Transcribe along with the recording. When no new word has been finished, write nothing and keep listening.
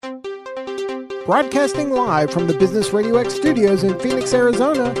Broadcasting live from the Business Radio X studios in Phoenix,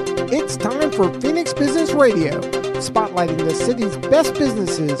 Arizona, it's time for Phoenix Business Radio, spotlighting the city's best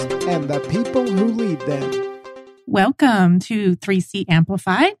businesses and the people who lead them. Welcome to 3C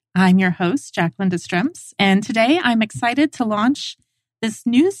Amplified. I'm your host, Jacqueline Destremps, and today I'm excited to launch this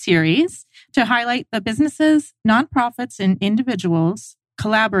new series to highlight the businesses, nonprofits, and individuals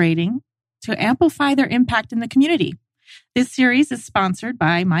collaborating to amplify their impact in the community. This series is sponsored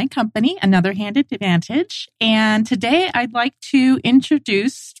by my company, Another Hand Advantage. And today I'd like to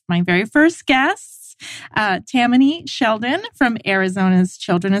introduce my very first guests, Tammany Sheldon from Arizona's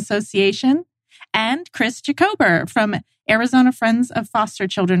Children Association and Chris Jacober from Arizona Friends of Foster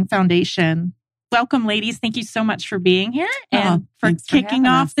Children Foundation. Welcome, ladies. Thank you so much for being here and for kicking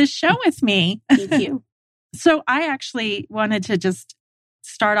off this show with me. Thank you. So I actually wanted to just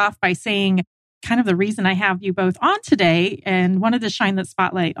start off by saying kind of the reason I have you both on today and wanted to shine the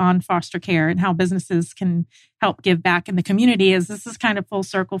spotlight on foster care and how businesses can help give back in the community is this is kind of full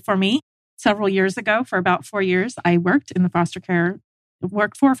circle for me. Several years ago, for about 4 years, I worked for a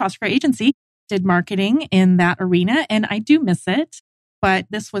foster care agency, did marketing in that arena, and I do miss it. But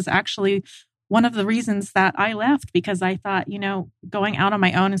this was actually one of the reasons that I left because I thought, going out on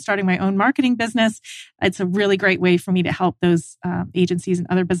my own and starting my own marketing business, it's a really great way for me to help those agencies and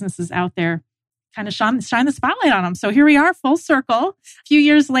other businesses out there kind of shine the spotlight on them. So here we are, full circle, a few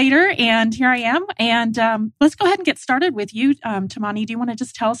years later, and here I am. And let's go ahead and get started with you, Tammany. Do you want to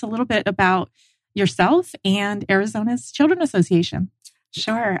just tell us a little bit about yourself and Arizona's Children Association?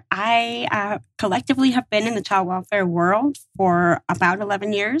 Sure. I collectively have been in the child welfare world for about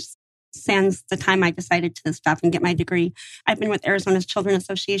 11 years. Since the time I decided to stop and get my degree, I've been with Arizona's Children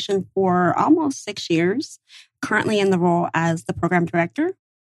Association for almost 6 years, currently in the role as the program director.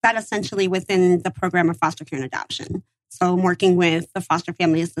 That essentially within the program of foster care and adoption. So I'm working with the foster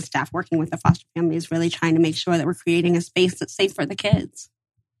families, the staff working with the foster families, really trying to make sure that we're creating a space that's safe for the kids.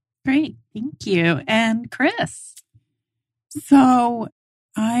 Great. Thank you. And Chris? So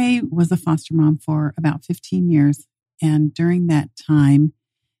I was a foster mom for about 15 years. And during that time,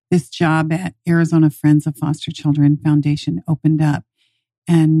 this job at Arizona Friends of Foster Children Foundation opened up.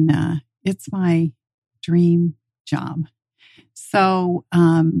 And it's my dream job. So,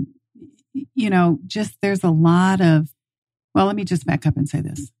 there's a lot of, let me just back up and say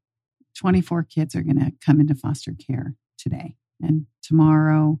this. 24 kids are going to come into foster care today and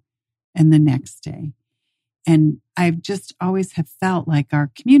tomorrow and the next day. And I've just always have felt like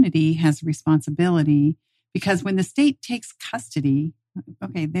our community has a responsibility because when the state takes custody,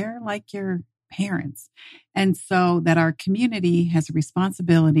 they're like your parents. And so that our community has a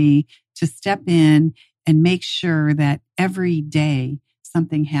responsibility to step in and make sure that every day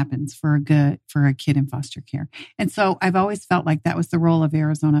something happens for a kid in foster care. And so I've always felt like that was the role of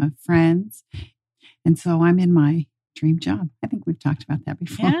Arizona Friends. And so I'm in my dream job. I think we've talked about that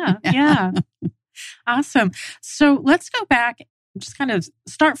before. Yeah. Awesome. So let's go back and just kind of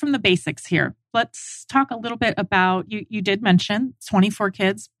start from the basics here. Let's talk a little bit about, you did mention 24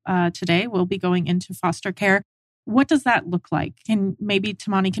 kids today will be going into foster care. What does that look like? And maybe,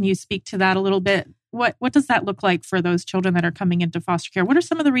 Tammany, can you speak to that a little bit? What does that look like for those children that are coming into foster care? What are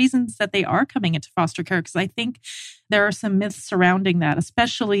some of the reasons that they are coming into foster care? Because I think there are some myths surrounding that,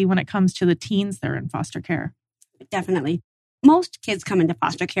 especially when it comes to the teens that are in foster care. Definitely. Most kids come into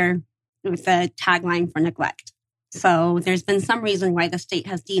foster care with a tagline for neglect. So there's been some reason why the state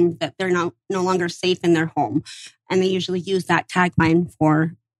has deemed that they're no longer safe in their home. And they usually use that tagline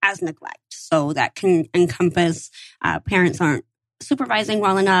as neglect. So that can encompass parents aren't supervising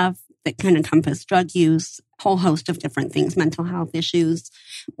well enough. That can encompass drug use, a whole host of different things, mental health issues.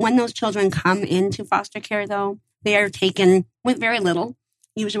 When those children come into foster care, though, they are taken with very little,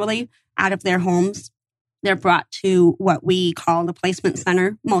 usually, out of their homes. They're brought to what we call the placement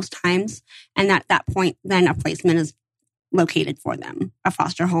center most times. And at that point, then a placement is located for them, a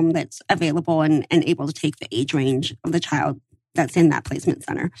foster home that's available and able to take the age range of the child that's in that placement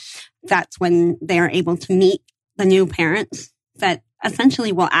center. That's when they are able to meet the new parents that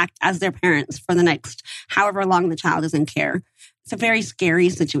essentially will act as their parents for the next however long the child is in care. It's a very scary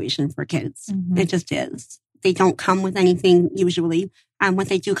situation for kids. Mm-hmm. It just is. They don't come with anything usually. What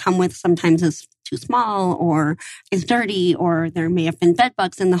they do come with sometimes is too small or is dirty or there may have been bed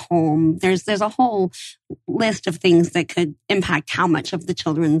bugs in the home. There's a whole list of things that could impact how much of the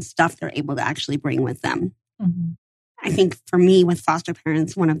children's stuff they're able to actually bring with them. Mm-hmm. I think for me with foster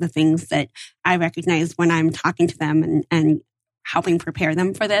parents, one of the things that I recognize when I'm talking to them and helping prepare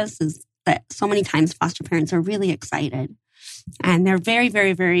them for this is that so many times foster parents are really excited and they're very,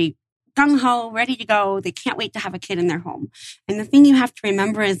 very, very gung-ho, ready to go. They can't wait to have a kid in their home. And the thing you have to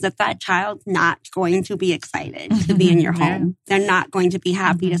remember is that child's not going to be excited to be in your home. They're not going to be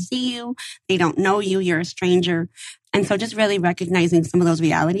happy to see you. They don't know you. You're a stranger. And so just really recognizing some of those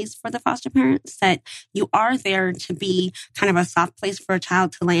realities for the foster parents, that you are there to be kind of a soft place for a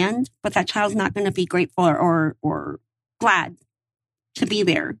child to land, but that child's not going to be grateful or glad to be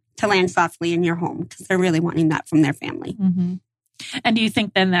there, to land softly in your home, because they're really wanting that from their family. Mm-hmm. And do you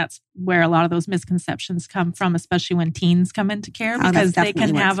think then that's where a lot of those misconceptions come from, especially when teens come into care? Because they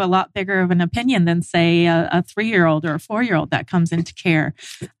can have a lot bigger of an opinion than, say, a 3-year-old or a 4-year-old that comes into care.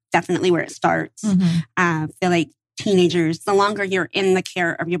 Definitely where it starts. I feel like teenagers, the longer you're in the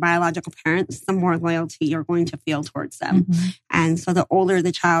care of your biological parents, the more loyalty you're going to feel towards them. And so the older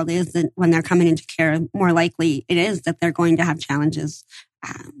the child is, when they're coming into care, more likely it is that they're going to have challenges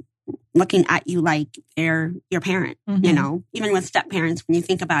looking at you like they're your parent. You know, even with step parents, when you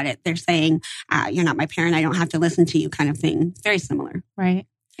think about it, they're saying, you're not my parent, I don't have to listen to you, kind of thing. Very similar. Right.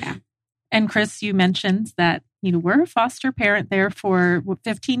 Yeah. And Chris, you mentioned that you were a foster parent there for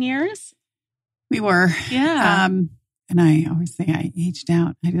 15 years? We were. Yeah. And I always say I aged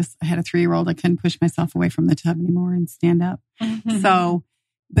out. I had a 3-year-old. I couldn't push myself away from the tub anymore and stand up. So,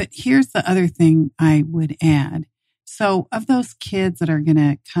 but here's the other thing I would add. So of those kids that are going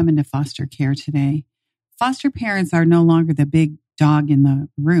to come into foster care today, foster parents are no longer the big dog in the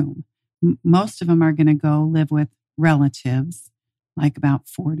room. Most of them are going to go live with relatives, like about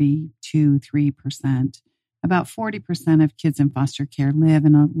 42-3%. About 40% of kids in foster care live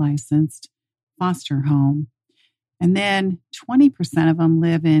in a licensed foster home. And then 20% of them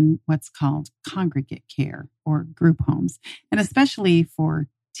live in what's called congregate care or group homes, and especially for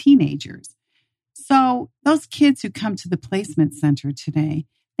teenagers. So those kids who come to the placement center today,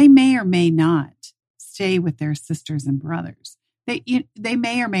 they may or may not stay with their sisters and brothers. They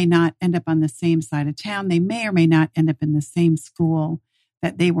may or may not end up on the same side of town. They may or may not end up in the same school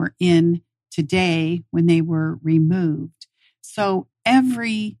that they were in today when they were removed. So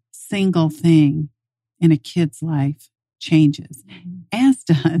every single thing in a kid's life changes, as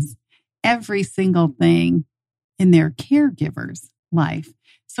does every single thing in their caregiver's life.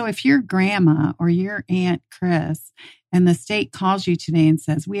 So if your grandma or your Aunt Chris and the state calls you today and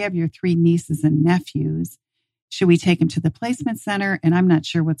says, we have your 3 nieces and nephews, should we take them to the placement center? And I'm not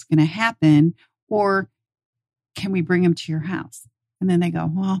sure what's going to happen. Or can we bring them to your house? And then they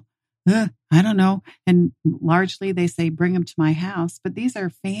go, well, I don't know. And largely they say, bring them to my house. But these are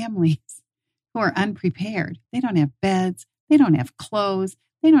families who are unprepared. They don't have beds. They don't have clothes.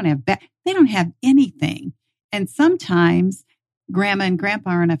 They don't have they don't have anything. And sometimes grandma and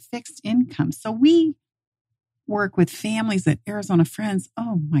grandpa are on a fixed income. So we work with families at Arizona Friends.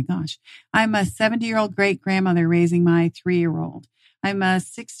 Oh my gosh. I'm a 70-year-old great grandmother raising my 3-year-old. I'm a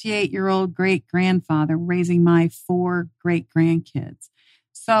 68-year-old great grandfather raising my 4 great grandkids.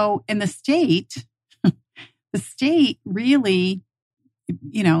 So in the state really,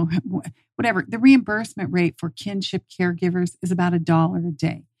 whatever, the reimbursement rate for kinship caregivers is about $1 a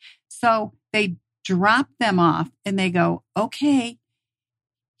day. So they drop them off and they go, okay,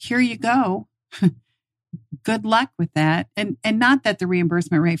 here you go. Good luck with that. And not that the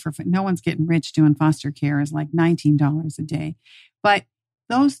reimbursement rate for no one's getting rich doing foster care is like $19 a day. But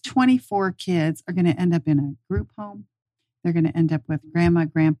those 24 kids are going to end up in a group home. They're going to end up with grandma,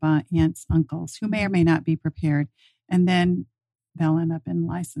 grandpa, aunts, uncles who may or may not be prepared. And then they'll end up in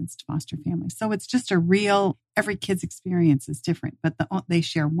licensed foster families. So it's just every kid's experience is different, but they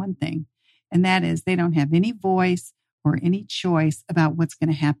share one thing. And that is they don't have any voice or any choice about what's going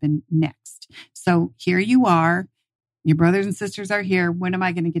to happen next. So here you are. Your brothers and sisters are here. When am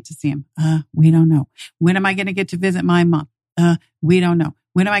I going to get to see them? We don't know. When am I going to get to visit my mom? We don't know.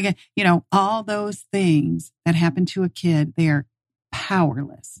 When am I going to, all those things that happen to a kid, they are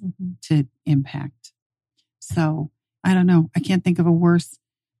powerless to impact. So I don't know. I can't think of a worse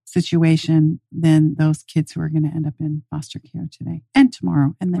situation than those kids who are going to end up in foster care today and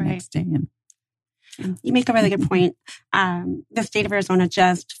tomorrow and the next day. And you make a really good point. The state of Arizona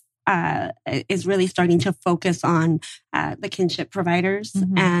just is really starting to focus on the kinship providers,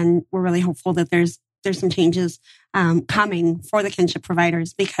 and we're really hopeful that there's some changes coming for the kinship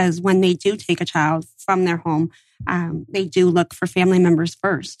providers, because when they do take a child from their home, they do look for family members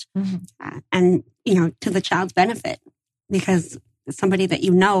first, and to the child's benefit, because somebody that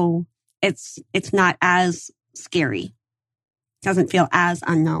it's not as scary. Doesn't feel as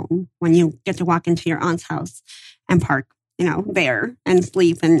unknown when you get to walk into your aunt's house and park, there and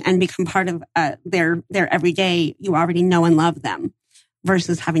sleep and become part of their everyday. You already know and love them.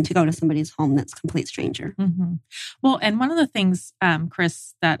 versus having to go to somebody's home that's a complete stranger. Mm-hmm. Well, and one of the things,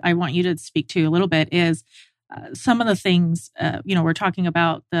 Chris, that I want you to speak to a little bit is some of the things, we're talking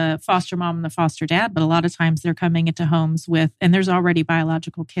about the foster mom and the foster dad, but a lot of times they're coming into homes and there's already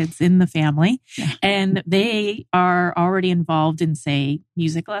biological kids in the family, and they are already involved in, say,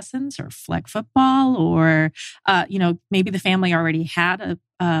 music lessons or flag football, or, maybe the family already had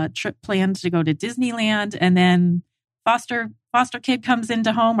a trip planned to go to Disneyland, and then foster kid comes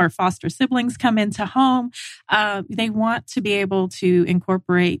into home or foster siblings come into home. They want to be able to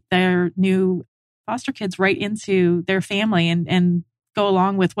incorporate their new foster kids right into their family and go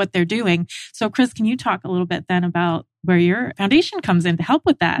along with what they're doing. So, Chris, can you talk a little bit then about where your foundation comes in to help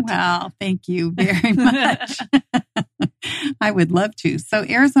with that? Well, thank you very much. I would love to. So,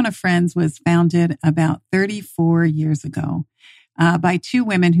 Arizona Friends was founded about 34 years ago by two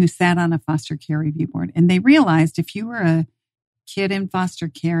women who sat on a foster care review board. And they realized if you were a kid in foster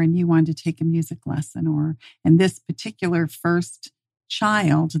care and you wanted to take a music lesson, and this particular first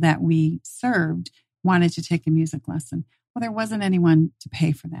child that we served wanted to take a music lesson, well, there wasn't anyone to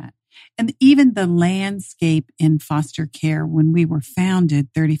pay for that. And even the landscape in foster care when we were founded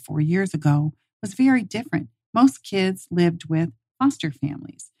 34 years ago was very different. Most kids lived with foster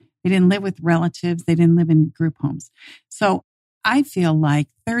families. They didn't live with relatives. They didn't live in group homes. So I feel like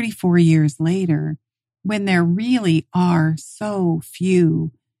 34 years later, when there really are so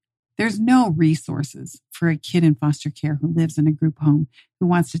few, there's no resources for a kid in foster care who lives in a group home who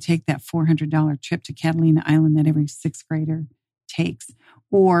wants to take that $400 trip to Catalina Island that every sixth grader takes,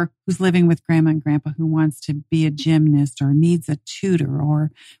 or who's living with grandma and grandpa who wants to be a gymnast or needs a tutor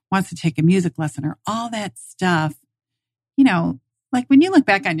or wants to take a music lesson or all that stuff. Like when you look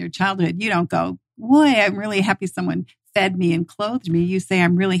back on your childhood, you don't go, boy, I'm really happy someone fed me and clothed me. You say,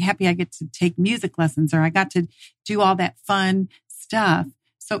 I'm really happy I get to take music lessons, or I got to do all that fun stuff.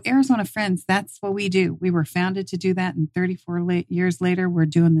 So Arizona Friends, that's what we do. We were founded to do that, and 34 years later, we're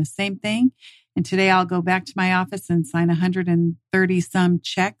doing the same thing. And today I'll go back to my office and sign 130 some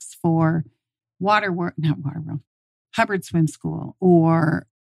checks for Hubbard Swim School, or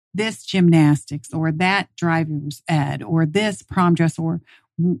this gymnastics, or that driver's ed, or this prom dress, or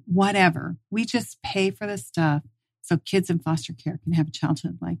whatever. We just pay for the stuff so kids in foster care can have a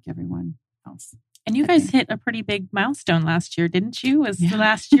childhood like everyone else. And you guys hit a pretty big milestone last year, didn't you? Was the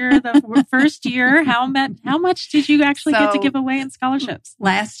last year the first year? How much did you actually get to give away in scholarships?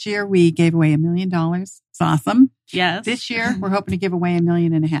 Last year, we gave away $1 million. It's awesome. Yes. This year, we're hoping to give away $1.5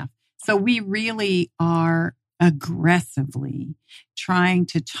 million. So we really are aggressively trying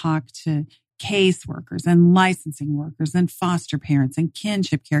to talk to caseworkers and licensing workers and foster parents and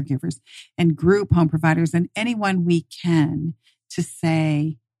kinship caregivers and group home providers and anyone we can to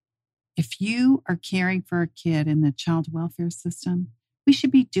say, if you are caring for a kid in the child welfare system, we should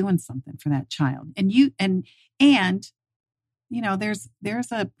be doing something for that child. And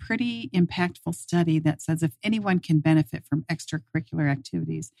there's a pretty impactful study that says if anyone can benefit from extracurricular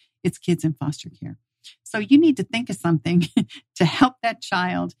activities, it's kids in foster care. So you need to think of something to help that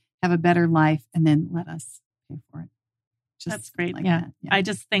child have a better life, and then let us pay for it. That's great. Like yeah. I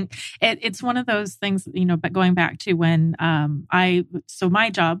just think it's one of those things, but going back to when my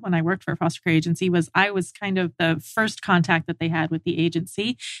job when I worked for a foster care agency I was kind of the first contact that they had with the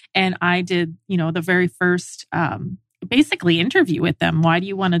agency. And I did, the very first basically interview with them. Why do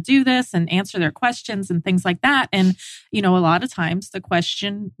you want to do this? And answer their questions and things like that. And, a lot of times the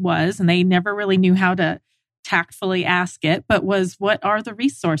question was, and they never really knew how to tactfully ask it, but was, what are the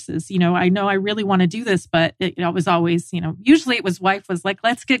resources? I know I really want to do this, but it was always, usually it was wife was like,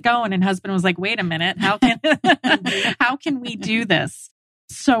 let's get going. And husband was like, wait a minute, how can we do this?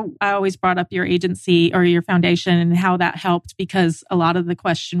 So I always brought up your agency or your foundation and how that helped, because a lot of the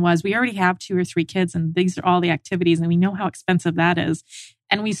question was, we already have 2 or 3 kids and these are all the activities and we know how expensive that is.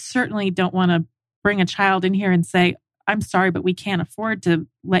 And we certainly don't want to bring a child in here and say, I'm sorry, but we can't afford to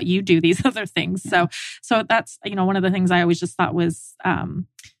let you do these other things. Yeah. So that's, one of the things I always just thought was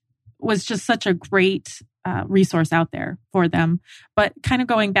just such a great resource out there for them. But kind of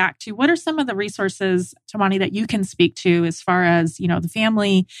going back to, what are some of the resources, Tamani, that you can speak to as far as, the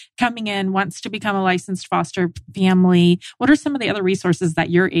family coming in, wants to become a licensed foster family? What are some of the other resources that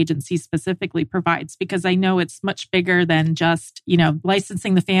your agency specifically provides? Because I know it's much bigger than just,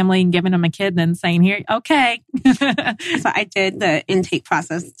 licensing the family and giving them a kid and then saying, here, okay. So I did the intake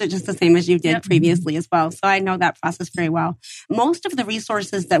process just the same as you did previously as well. So I know that process very well. Most of the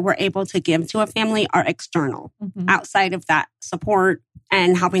resources that we're able to give to a family are external, outside of that support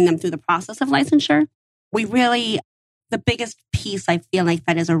and helping them through the process of licensure. We really the biggest piece I feel like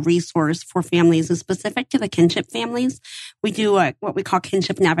that is a resource for families is specific to the kinship families. We do what we call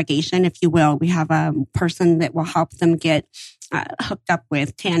kinship navigation, if you will. We have a person that will help them get hooked up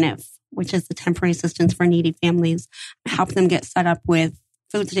with TANF, which is the Temporary Assistance for Needy Families, help them get set up with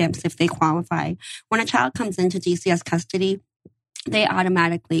food stamps if they qualify. When a child comes into DCS custody, they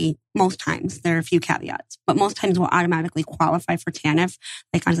automatically, most times, there are a few caveats, but most times will automatically qualify for TANF,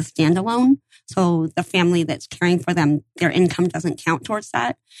 like as a standalone. So the family that's caring for them, their income doesn't count towards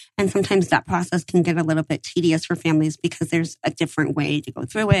that. And sometimes that process can get a little bit tedious for families because there's a different way to go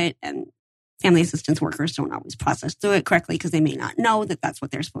through it. And family assistance workers don't always process through it correctly because they may not know that that's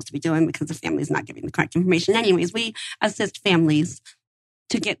what they're supposed to be doing because the family is not giving the correct information. Anyways, we assist families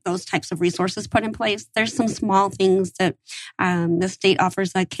to get those types of resources put in place. There's some small things that the state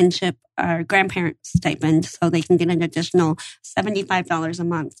offers a kinship grandparent stipend so they can get an additional $75 a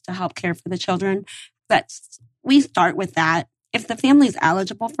month to help care for the children. We start with that. If the family is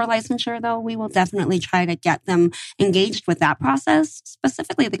eligible for licensure, though, we will definitely try to get them engaged with that process,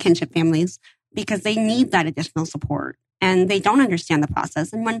 specifically the kinship families, because they need that additional support and they don't understand the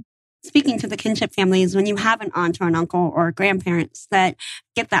process. And when speaking to the kinship families, when you have an aunt or an uncle or grandparents that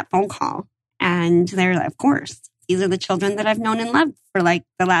get that phone call and they're like, of course, these are the children that I've known and loved for like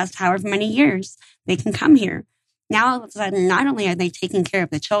the last however many years, they can come here. Now, all of a sudden, not only are they taking care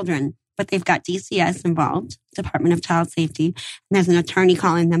of the children, but they've got DCS involved, Department of Child Safety, and there's an attorney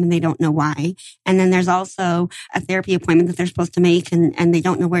calling them and they don't know why. And then there's also a therapy appointment that they're supposed to make and they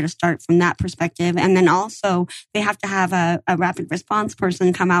don't know where to start from that perspective. And then also they have to have a rapid response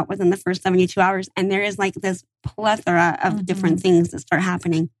person come out within the first 72 hours. And there is like this plethora of different things that start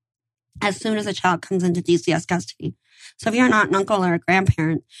happening as soon as a child comes into DCS custody. So if you're an aunt, and uncle, or a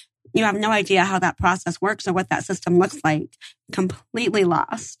grandparent, you have no idea how that process works or what that system looks like, completely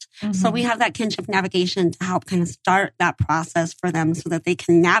lost. So we have that kinship navigation to help kind of start that process for them so that they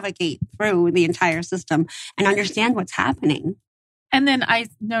can navigate through the entire system and understand what's happening. And then I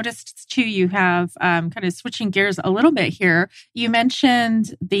noticed too, you have kind of switching gears a little bit here. You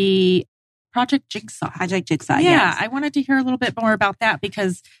mentioned the Project Jigsaw. Project Jigsaw, yeah. Yes. I wanted to hear a little bit more about that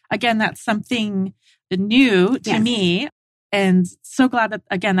because, again, that's something new to me. And so glad that,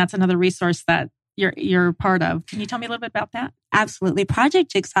 again, that's another resource that you're part of. Can you tell me a little bit about that? Absolutely. Project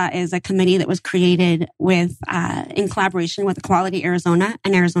Jigsaw is a committee that was created with in collaboration with Equality Arizona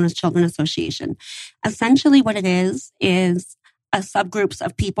and Arizona's Children Association. Essentially what it is subgroups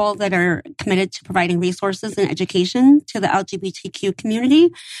of people that are committed to providing resources and education to the LGBTQ community.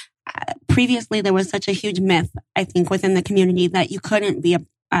 Previously, there was such a huge myth, I think, within the community that you couldn't be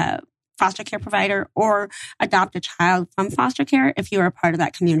a foster care provider or adopt a child from foster care if you were a part of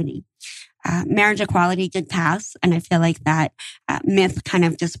that community. Marriage equality did pass, and I feel like that myth kind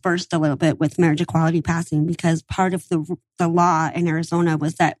of dispersed a little bit with marriage equality passing because part of the law in Arizona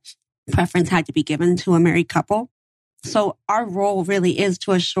was that preference had to be given to a married couple. So our role really is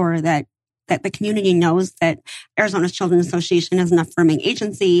to assure that the community knows that Arizona's Children's Association is an affirming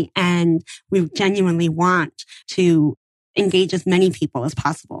agency, and we genuinely want to engage as many people as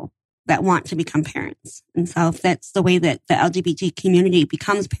possible that want to become parents. And so if that's the way that the LGBT community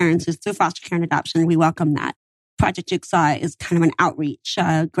becomes parents is through foster care and adoption, we welcome that. Project Jigsaw is kind of an outreach,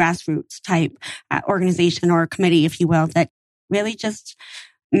 grassroots type organization or committee, if you will, that really just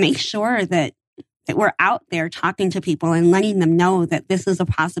makes sure that we're out there talking to people and letting them know that this is a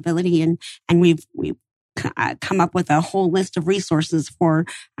possibility. And we've come up with a whole list of resources for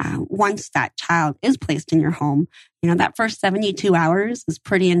once that child is placed in your home. You know, that first 72 hours is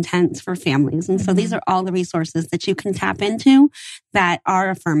pretty intense for families. And so these are all the resources that you can tap into that are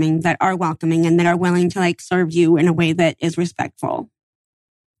affirming, that are welcoming, and that are willing to serve you in a way that is respectful.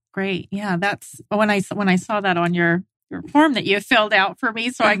 Great. Yeah, that's when I saw that on your form that you filled out for me,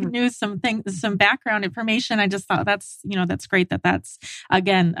 so I knew some background information. I just thought that's great that's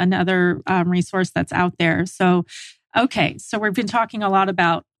again another resource that's out there. So, okay, so we've been talking a lot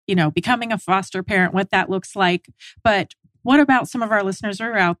about becoming a foster parent, what that looks like, but what about some of our listeners who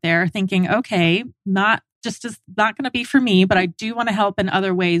are out there thinking, okay, not going to be for me, but I do want to help in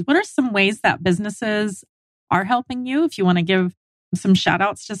other ways. What are some ways that businesses are helping you? If you want to give some shout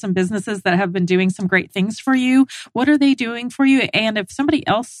outs to some businesses that have been doing some great things for you, what are they doing for you? And if somebody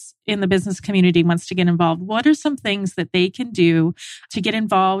else in the business community wants to get involved, what are some things that they can do to get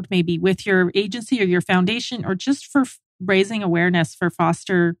involved, maybe with your agency or your foundation, or just for raising awareness for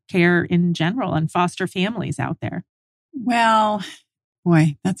foster care in general and foster families out there? Well,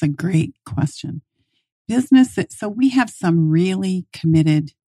 boy, that's a great question. Businesses. So we have some really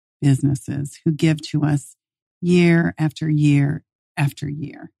committed businesses who give to us year after year after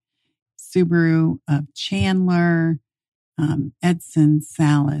year. Subaru of Chandler, Edson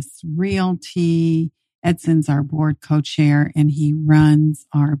Salas Realty. Edson's our board co-chair, and he runs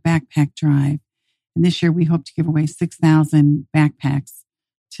our backpack drive. And this year we hope to give away 6,000 backpacks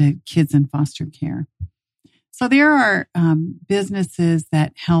to kids in foster care. So there are businesses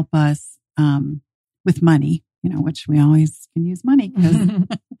that help us with money, which we always can use money because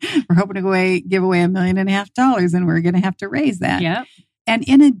we're hoping to give away $1.5 million, and we're going to have to raise that. Yep. And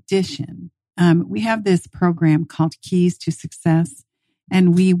in addition, we have this program called Keys to Success,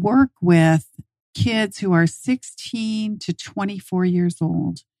 and we work with kids who are 16 to 24 years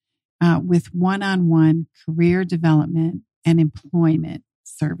old with one-on-one career development and employment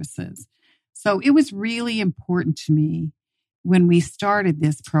services. So it was really important to me when we started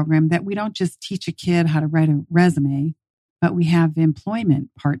this program that we don't just teach a kid how to write a resume, but we have employment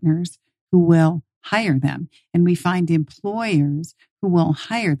partners who will hire them. And we find employers who will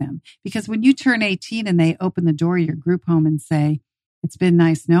hire them. Because when you turn 18 and they open the door of your group home and say, it's been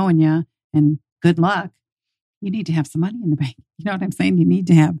nice knowing you and good luck, you need to have some money in the bank. You know what I'm saying? You need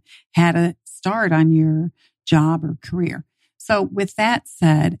to have had a start on your job or career. So with that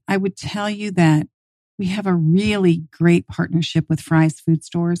said, I would tell you that we have a really great partnership with Fry's Food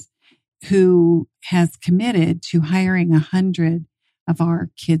Stores, who has committed to hiring 100 of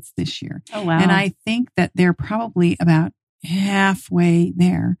our kids this year. Oh, wow. And I think that they're probably about halfway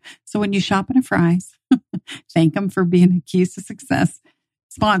there. So when you shop at a Fry's, thank them for being a Keys to Success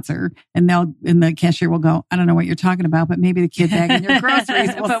sponsor, and the cashier will go, I don't know what you're talking about, but maybe the kid bagging your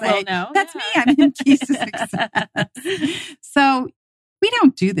groceries will say, we'll know. That's me. I'm in Keys to Success. So we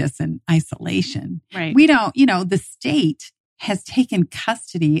don't do this in isolation. Right. We don't, the state has taken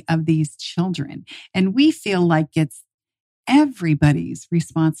custody of these children, and we feel like it's everybody's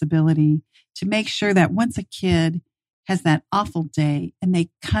responsibility to make sure that once a kid has that awful day and they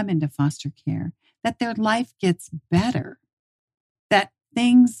come into foster care, that their life gets better, that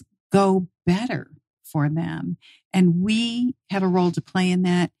things go better for them. And we have a role to play in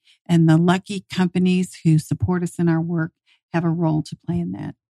that. And the lucky companies who support us in our work have a role to play in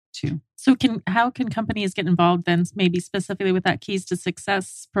that too. So how can companies get involved then, maybe specifically with that Keys to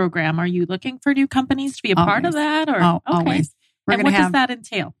Success program? Are you looking for new companies to be a part of that? Or okay. Always. And what does that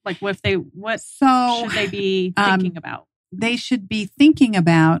entail? Like what should they be thinking about? They should be thinking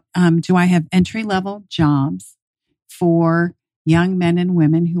about, do I have entry-level jobs for young men and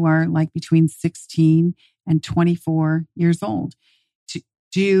women who are like between 16 and 24 years old?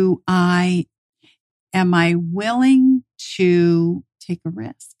 Am I willing to take a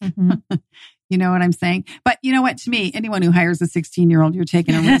risk? Mm-hmm. You know what I'm saying? But you know what? To me, anyone who hires a 16-year-old, you're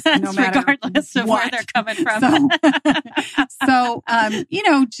taking a risk, no matter regardless of what. where they're coming from. So,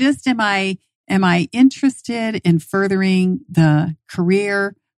 just am I interested in furthering the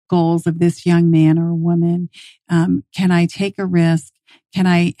career goals of this young man or woman? Can I take a risk? Can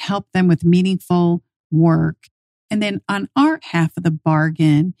I help them with meaningful work? And then on our half of the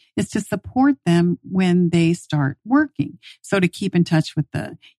bargain is to support them when they start working. So to keep in touch with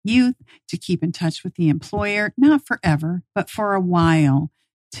the youth, to keep in touch with the employer, not forever, but for a while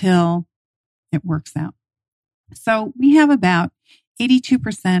till it works out. So we have about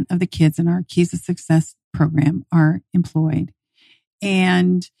 82% of the kids in our Keys to Success program are employed.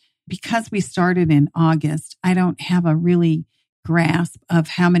 And because we started in August, I don't have a really grasp of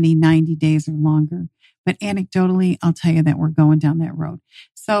how many 90 days or longer. But anecdotally, I'll tell you that we're going down that road.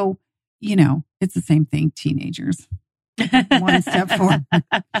 So, it's the same thing, teenagers. 1 step forward,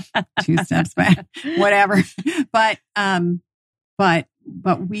 2 steps back, whatever. But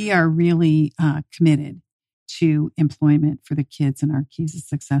we are really committed to employment for the kids in our Keys to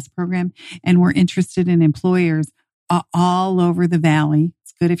Success program. And we're interested in employers all over the valley.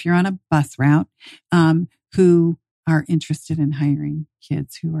 It's good if you're on a bus route, who are interested in hiring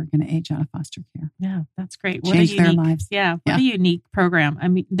kids who are going to age out of foster care. Yeah, that's great. Change their lives. Yeah, what a unique program. I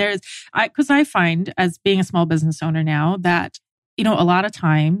mean, because I find, as being a small business owner now, that, a lot of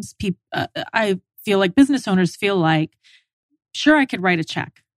times I feel like business owners feel like, sure, I could write a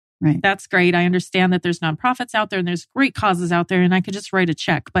check. Right. That's great. I understand that there's nonprofits out there and there's great causes out there and I could just write a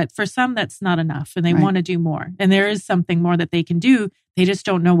check. But for some, that's not enough and they want to do more. And there is something more that they can do. They just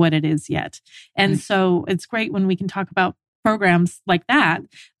don't know what it is yet. And so it's great when we can talk about programs like that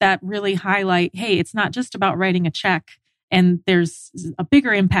really highlight, hey, it's not just about writing a check, and there's a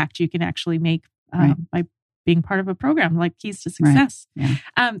bigger impact you can actually make by being part of a program like Keys to Success. Right.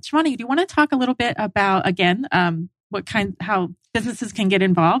 Yeah. Shivani, do you want to talk a little bit about, again, how businesses can get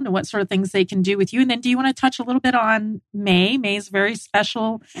involved and what sort of things they can do with you? And then do you want to touch a little bit on May? May is a very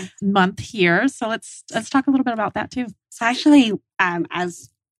special month here. So let's talk a little bit about that too. So actually, as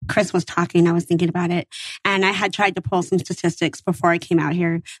Chris was talking, I was thinking about it. And I had tried to pull some statistics before I came out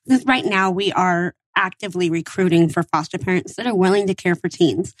here. Because right now we are actively recruiting for foster parents that are willing to care for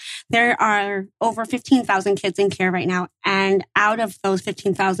teens. There are over 15,000 kids in care right now. And out of those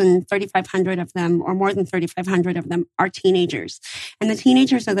 15,000, 3,500 of them, or more than 3,500 of them, are teenagers. And the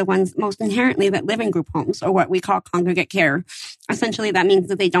teenagers are the ones most inherently that live in group homes, or what we call congregate care. Essentially, that means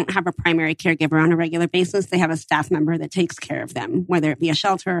that they don't have a primary caregiver on a regular basis. They have a staff member that takes care of them, whether it be a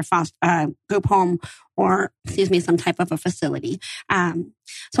shelter, a group home, or, some type of a facility.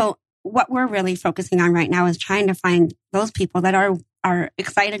 So what we're really focusing on right now is trying to find those people that are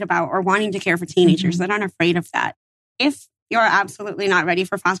excited about or wanting to care for teenagers that aren't afraid of that. If you're absolutely not ready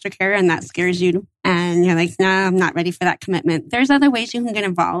for foster care and that scares you and you're like, no, I'm not ready for that commitment, there's other ways you can get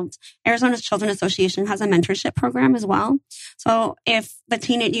involved. Arizona's Children's Association has a mentorship program as well. So if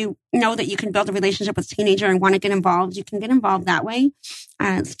you know that you can build a relationship with a teenager and want to get involved, you can get involved that way.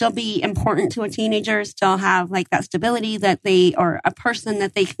 Still be important to a teenager, still have like that stability or a person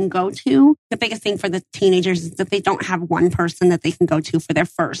that they can go to. The biggest thing for the teenagers is that they don't have one person that they can go to for their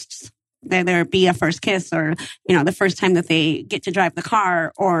firsts. Whether it be a first kiss or, the first time that they get to drive the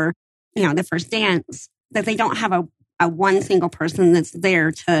car or, the first dance, that they don't have a one single person that's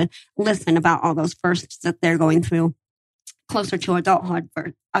there to listen about all those firsts that they're going through closer to adulthood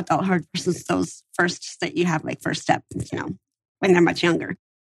versus those firsts that you have like first steps, when they're much younger.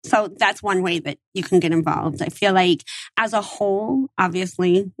 So that's one way that you can get involved. I feel like as a whole,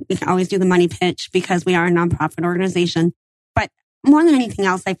 obviously, we can always do the money pitch because we are a nonprofit organization. But more than anything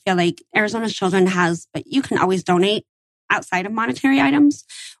else, I feel like Arizona's Children but you can always donate outside of monetary items.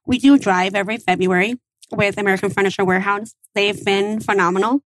 We do a drive every February with American Furniture Warehouse. They've been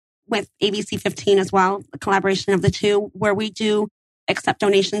phenomenal with ABC 15 as well, the collaboration of the two, where we do accept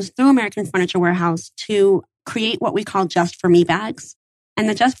donations through American Furniture Warehouse to create what we call Just For Me bags. And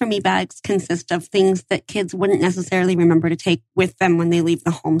the Just For Me bags consist of things that kids wouldn't necessarily remember to take with them when they leave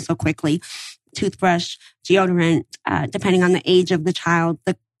the home so quickly. Toothbrush, deodorant, depending on the age of the child,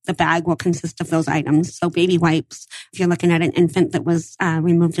 the bag will consist of those items. So baby wipes, if you're looking at an infant that was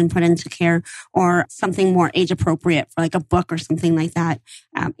removed and put into care, or something more age appropriate for like a book or something like that.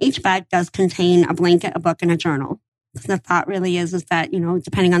 Each bag does contain a blanket, a book, and a journal. The thought really is that,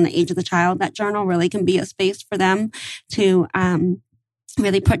 depending on the age of the child, that journal really can be a space for them to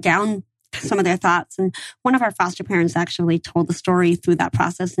really put down some of their thoughts. And one of our foster parents actually told the story through that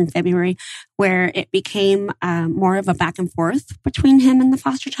process in February, where it became more of a back and forth between him and the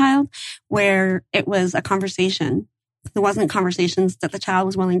foster child, where it was a conversation. There wasn't conversations that the child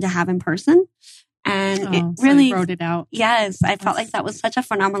was willing to have in person. And it really wrote it out. Yes. I felt like that was such a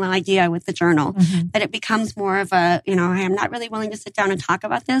phenomenal idea with the journal, that it becomes more of a, I am not really willing to sit down and talk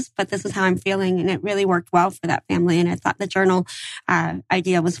about this, but this is how I'm feeling. And it really worked well for that family. And I thought the journal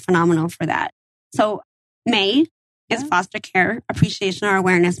idea was phenomenal for that. So May is Foster Care Appreciation or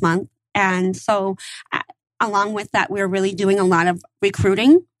Awareness Month. And so along with that, we're really doing a lot of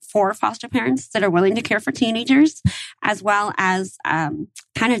recruiting for foster parents that are willing to care for teenagers, as well as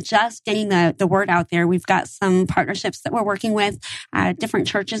kind of just getting the word out there. We've got some partnerships that we're working with, different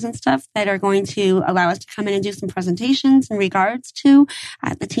churches and stuff that are going to allow us to come in and do some presentations in regards to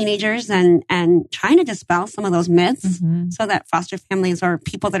the teenagers and trying to dispel some of those myths so that foster families or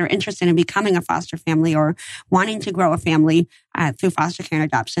people that are interested in becoming a foster family or wanting to grow a family through foster care and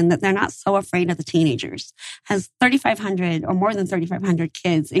adoption, that they're not so afraid of the teenagers. Has 3,500 or more than 3,500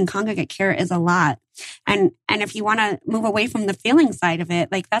 kids in congregate care is a lot. And if you want to move away from the feeling side of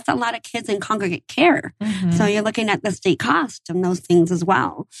it, like that's a lot of kids in congregate care. So you're looking at the state cost and those things as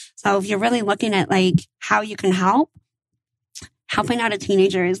well. So if you're really looking at like how you can help, helping out a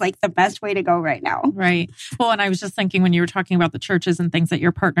teenager is like the best way to go right now. Right. Well, and I was just thinking when you were talking about the churches and things that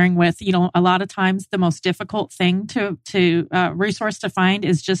you're partnering with, a lot of times the most difficult thing to resource to find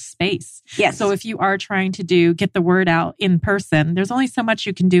is just space. Yes. So if you are trying to get the word out in person, there's only so much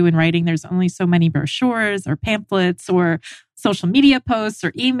you can do in writing. There's only so many brochures or pamphlets or social media posts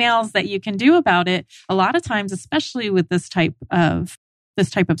or emails that you can do about it. A lot of times, especially with this type of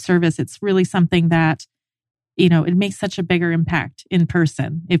service, it's really something that it makes such a bigger impact in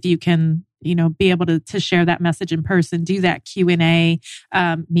person. If you can, be able to share that message in person, do that Q&A,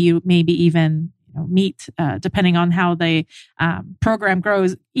 maybe even meet, depending on how the program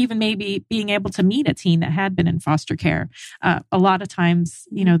grows, even maybe being able to meet a teen that had been in foster care. A lot of times,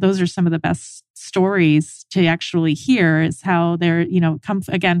 those are some of the best stories to actually hear is how they're, come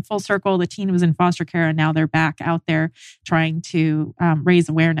again, full circle. The teen was in foster care and now they're back out there trying to raise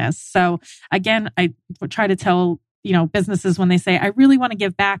awareness. So again, I try to tell businesses when they say, I really want to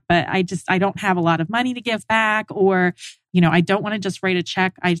give back, but I don't have a lot of money to give back, or, I don't want to just write a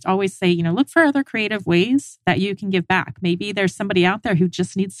check. I always say, look for other creative ways that you can give back. Maybe there's somebody out there who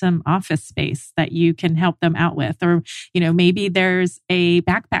just needs some office space that you can help them out with, or, maybe there's a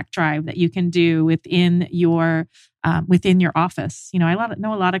backpack drive that you can do within your office. I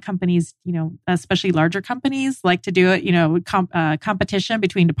know a lot of companies, especially larger companies, like to do it, competition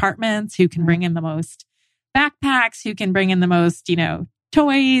between departments, who can bring in the most backpacks, who can bring in the most,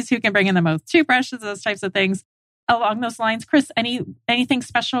 toys, who can bring in the most toothbrushes, those types of things. Along those lines, Chris, anything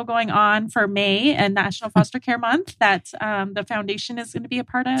special going on for May and National Foster Care Month that the foundation is going to be a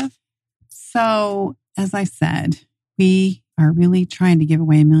part of? So, as I said, we are really trying to give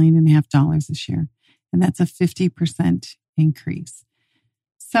away $1.5 million this year, and that's a 50% increase.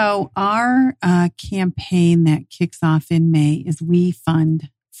 So our campaign that kicks off in May is We Fund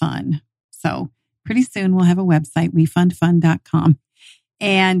Fun. So pretty soon we'll have a website, wefundfun.com.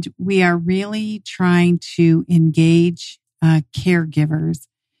 And we are really trying to engage caregivers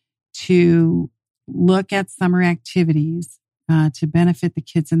to look at summer activities to benefit the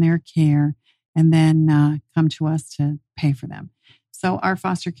kids in their care, and then come to us to pay for them. So our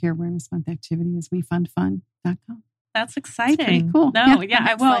Foster Care Awareness Month activity is wefundfun.com. That's exciting. It's pretty cool. No, yeah,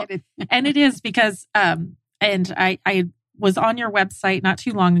 I will. And it is because, and I was on your website not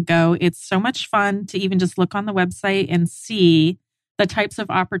too long ago. It's so much fun to even just look on the website and see the types of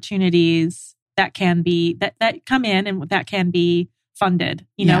opportunities that can be, that come in and that can be funded.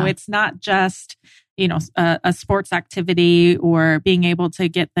 It's not just, a sports activity or being able to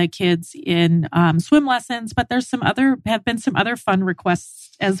get the kids in swim lessons, but have been some other fun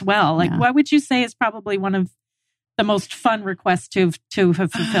requests as well. Like, what would you say is probably one of the most fun requests to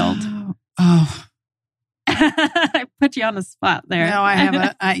have fulfilled? I put you on the spot there. No, I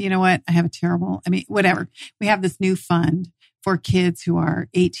have I have a terrible, whatever. We have this new fund for kids who are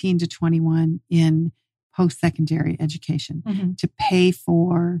 18 to 21 in post-secondary education to pay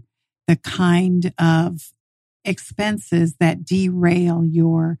for the kind of expenses that derail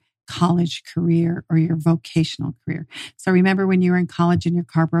your college career or your vocational career. So remember when you were in college and your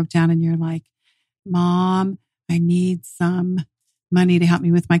car broke down and you're like, Mom, I need some money to help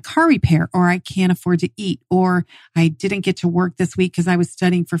me with my car repair, or I can't afford to eat, or I didn't get to work this week because I was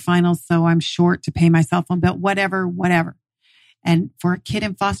studying for finals, so I'm short to pay my cell phone bill, whatever. And for a kid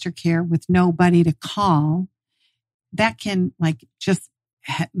in foster care with nobody to call, that can just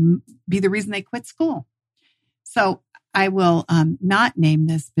be the reason they quit school. So I will not name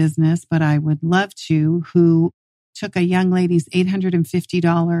this business, but I would love to, who took a young lady's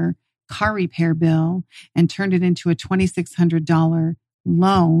 $850 car repair bill and turned it into a $2,600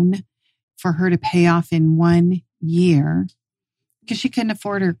 loan for her to pay off in 1 year because she couldn't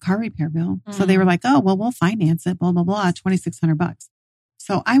afford her car repair bill. So they were like, oh, well, we'll finance it, blah, blah, blah, $2,600.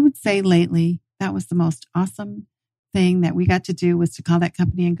 So I would say lately, that was the most awesome thing that we got to do, was to call that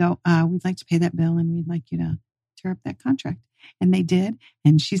company and go, we'd like to pay that bill and we'd like you to tear up that contract. And they did.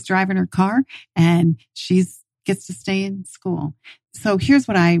 And she's driving her car and gets to stay in school. So here's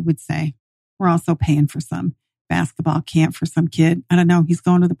what I would say. We're also paying for some basketball camp for some kid. I don't know. He's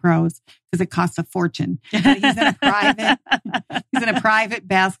going to the pros because it costs a fortune. But he's in a private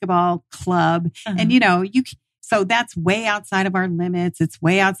basketball club. And so that's way outside of our limits. It's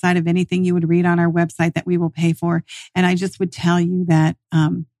way outside of anything you would read on our website that we will pay for. And I just would tell you that,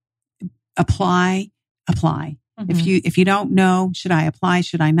 apply. If you don't know, should I apply?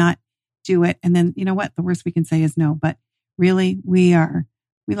 Should I not do it? And then, you know what? The worst we can say is no, but really we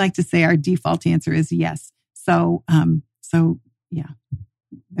like to say our default answer is yes. So yeah,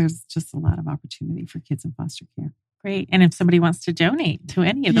 there's just a lot of opportunity for kids in foster care. Great. And if somebody wants to donate to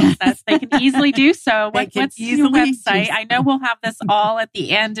any of those, they can easily do so. What's your website? I know we'll have this all at the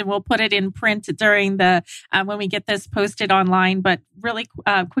end and we'll put it in print during the, when we get this posted online, but really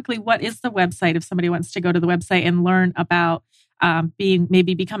quickly, what is the website if somebody wants to go to the website and learn about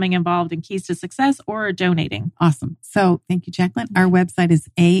becoming involved in Keys to Success or donating? Awesome. So thank you, Jacqueline. Our website is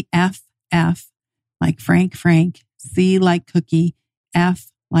AFF, like Frank, C like cookie,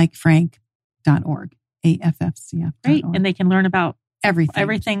 F like Frank.org. AFFCF. Great. And they can learn about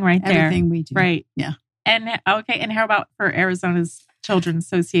everything right there. Everything we do. Right. Yeah. And how about for Arizona's Children's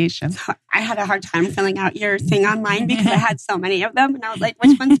Association? I had a hard time filling out your thing online because I had so many of them. And I was like,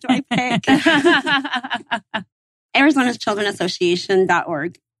 which ones do I pick? Arizona's Children's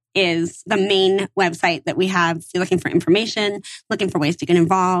Association.org is the main website that we have. If you're looking for information, looking for ways to get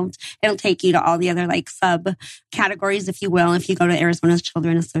involved, it'll take you to all the other subcategories, if you will, if you go to Arizona's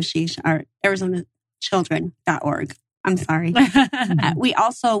Children's Association or ArizonaChildren.org. I'm sorry. We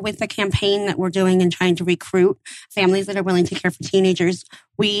also, with the campaign that we're doing and trying to recruit families that are willing to care for teenagers,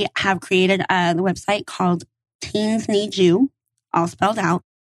 we have created the website called Teens Need You, all spelled out,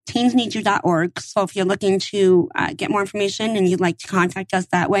 teensneedyou.org. So if you're looking to get more information and you'd like to contact us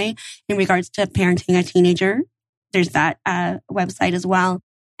that way in regards to parenting a teenager, there's that website as well.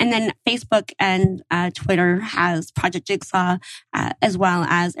 And then Facebook and Twitter has Project Jigsaw, as well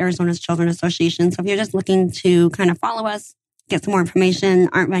as Arizona's Children's Association. So if you're just looking to kind of follow us, get some more information,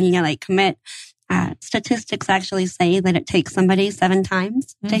 aren't ready to commit, statistics actually say that it takes somebody 7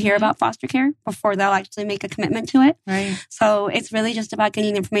 times to hear about foster care before they'll actually make a commitment to it. Right. So it's really just about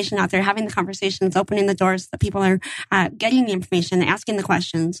getting the information out there, having the conversations, opening the doors so that people are getting the information, asking the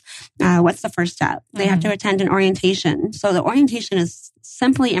questions. What's the first step? They have to attend an orientation. So the orientation is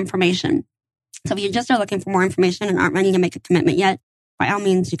simply information. So if you just are looking for more information and aren't ready to make a commitment yet, by all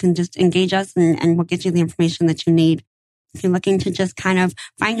means, you can just engage us and we'll get you the information that you need. If you're looking to just kind of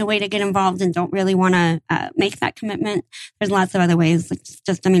find a way to get involved and don't really want to make that commitment, there's lots of other ways.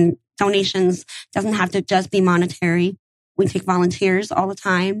 Donations doesn't have to just be monetary. We take volunteers all the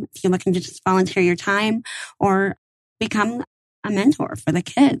time. If you're looking to just volunteer your time or become a mentor for the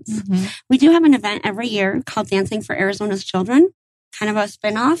kids. We do have an event every year called Dancing for Arizona's Children, kind of a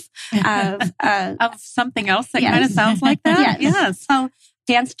spinoff of something else that kind of sounds like that. Yes. So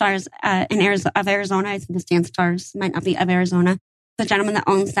Dance Stars of Arizona, I think it's Dance Stars, might not be of Arizona. The gentleman that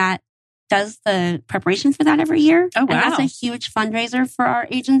owns that does the preparation for that every year. Oh, wow. And that's a huge fundraiser for our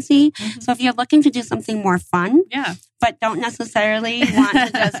agency. So if you're looking to do something more fun, but don't necessarily want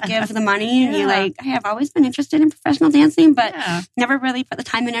to just give the money and you're like, hey, I've always been interested in professional dancing, but never really put the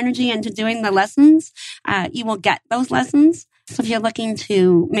time and energy into doing the lessons, you will get those lessons. So if you're looking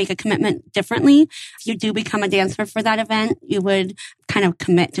to make a commitment differently, if you do become a dancer for that event, you would kind of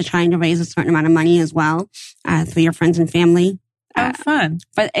commit to trying to raise a certain amount of money as well for your friends and family. Oh, fun.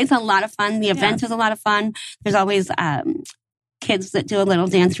 But it's a lot of fun. The event is a lot of fun. There's always kids that do a little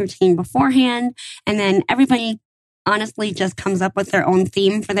dance routine beforehand. And then everybody honestly just comes up with their own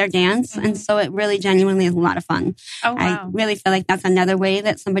theme for their dance. And so it really genuinely is a lot of fun. Oh, wow. I really feel like that's another way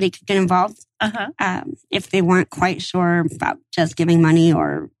that somebody could get involved if they weren't quite sure about just giving money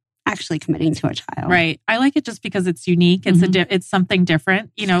or actually committing to a child. Right. I like it just because it's unique. It's it's something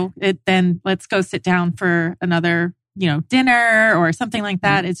different. Then let's go sit down for another dinner or something like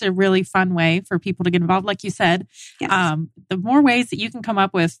that. It's a really fun way for people to get involved. Like you said, the more ways that you can come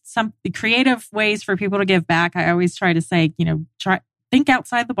up with some creative ways for people to give back, I always try to say, think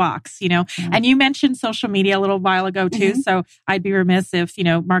outside the box, and you mentioned social media a little while ago too. So I'd be remiss if,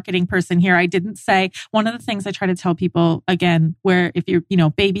 marketing person here, I didn't say one of the things I try to tell people again, where if you're,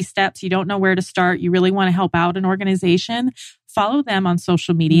 baby steps, you don't know where to start, you really want to help out an organization, follow them on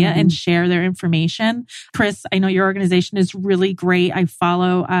social media and share their information. Chris, I know your organization is really great. I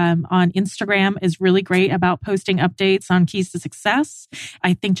follow on Instagram, is really great about posting updates on Keys to Success.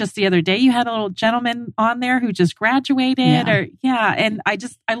 I think just the other day you had a little gentleman on there who just graduated and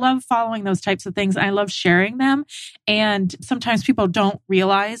I love following those types of things. I love sharing them. And sometimes people don't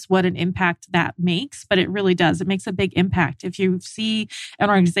realize what an impact that makes, but it really does. It makes a big impact. If you see an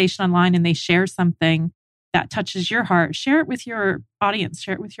organization online and they share something that touches your heart, share it with your audience,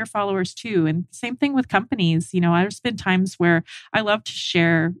 share it with your followers too. And same thing with companies. There's been times where I love to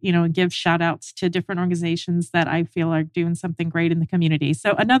share, and give shout outs to different organizations that I feel are doing something great in the community.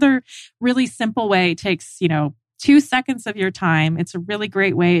 So another really simple way takes, 2 seconds of your time. It's a really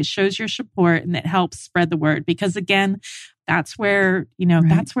great way. It shows your support and it helps spread the word because again, that's where,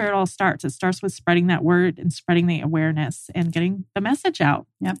 that's where it all starts. It starts with spreading that word and spreading the awareness and getting the message out.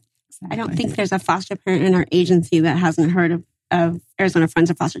 Yep. Exactly. I don't think there's a foster parent in our agency that hasn't heard of Arizona Friends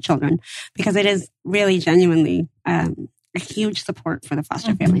of Foster Children because it is really genuinely a huge support for the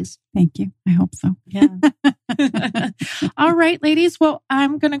foster families. Thank you. I hope so. Yeah. All right, ladies. Well,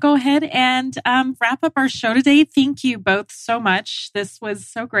 I'm going to go ahead and wrap up our show today. Thank you both so much. This was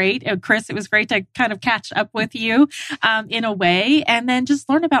so great. Chris, it was great to kind of catch up with you in a way and then just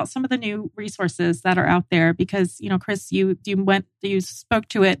learn about some of the new resources that are out there because, Chris, you spoke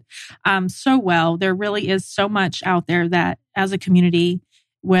to it so well. There really is so much out there that as a community,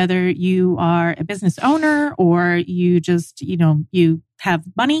 whether you are a business owner or you just, you have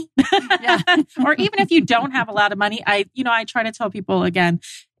money, or even if you don't have a lot of money, I try to tell people again,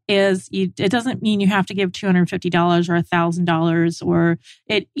 it doesn't mean you have to give $250 or $1,000 or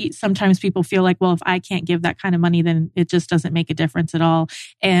sometimes people feel like, well, if I can't give that kind of money, then it just doesn't make a difference at all.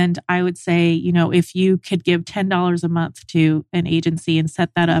 And I would say, if you could give $10 a month to an agency and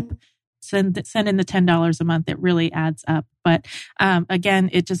set that up send in the $10 a month. It really adds up. But again,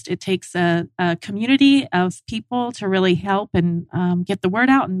 it takes a community of people to really help and get the word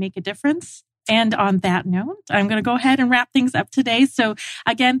out and make a difference. And on that note, I'm going to go ahead and wrap things up today. So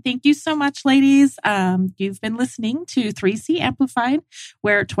again, thank you so much, ladies. You've been listening to 3C Amplified,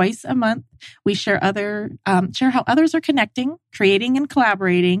 where twice a month we share how others are connecting, creating, and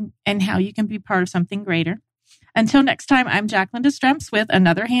collaborating, and how you can be part of something greater. Until next time, I'm Jacqueline DeStremps with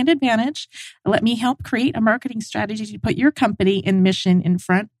Another Hand Advantage. Let me help create a marketing strategy to put your company and mission in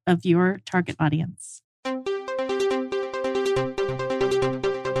front of your target audience.